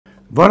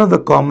One of the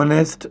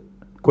commonest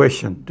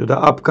question to the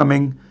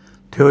upcoming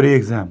theory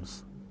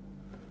exams,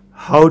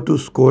 how to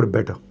score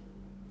better.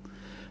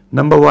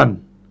 Number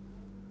one,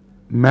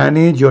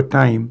 manage your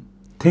time,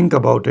 think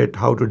about it,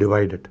 how to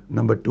divide it.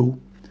 Number two,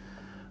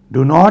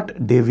 do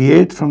not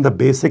deviate from the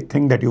basic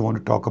thing that you want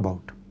to talk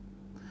about.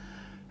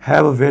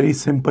 Have a very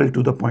simple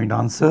to the point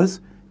answers,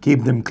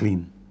 keep them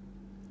clean.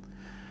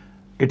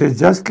 It is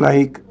just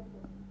like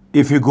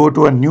if you go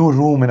to a new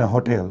room in a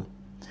hotel,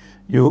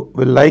 you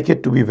will like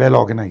it to be well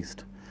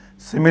organized.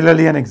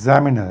 Similarly, an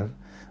examiner,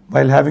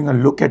 while having a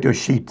look at your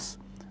sheets,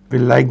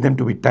 will like them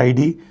to be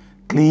tidy,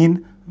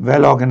 clean,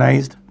 well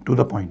organized, to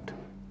the point.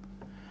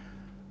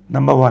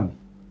 Number one,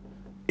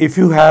 if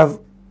you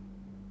have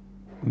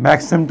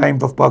maximum time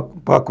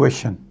per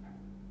question,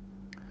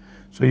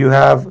 so you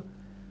have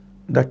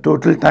the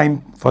total time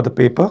for the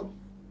paper,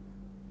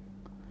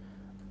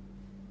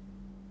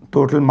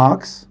 total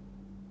marks,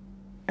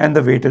 and the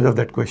weightage of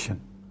that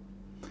question.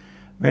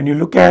 When you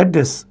look at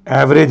this,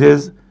 average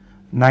is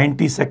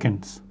 90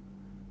 seconds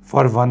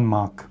for 1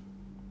 mark.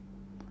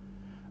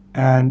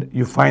 And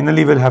you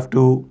finally will have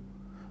to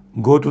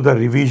go to the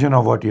revision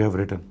of what you have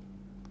written.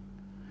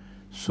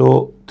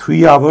 So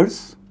 3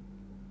 hours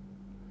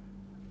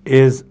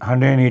is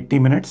 180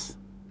 minutes.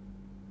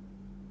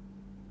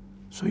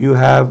 So you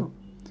have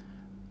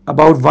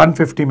about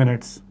 150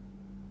 minutes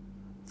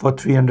for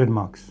 300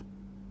 marks.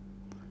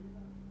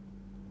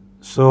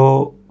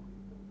 So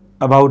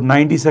about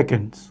 90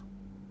 seconds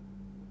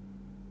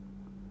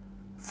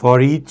for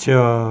each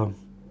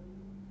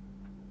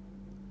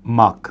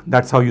mark.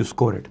 That's how you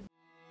score it.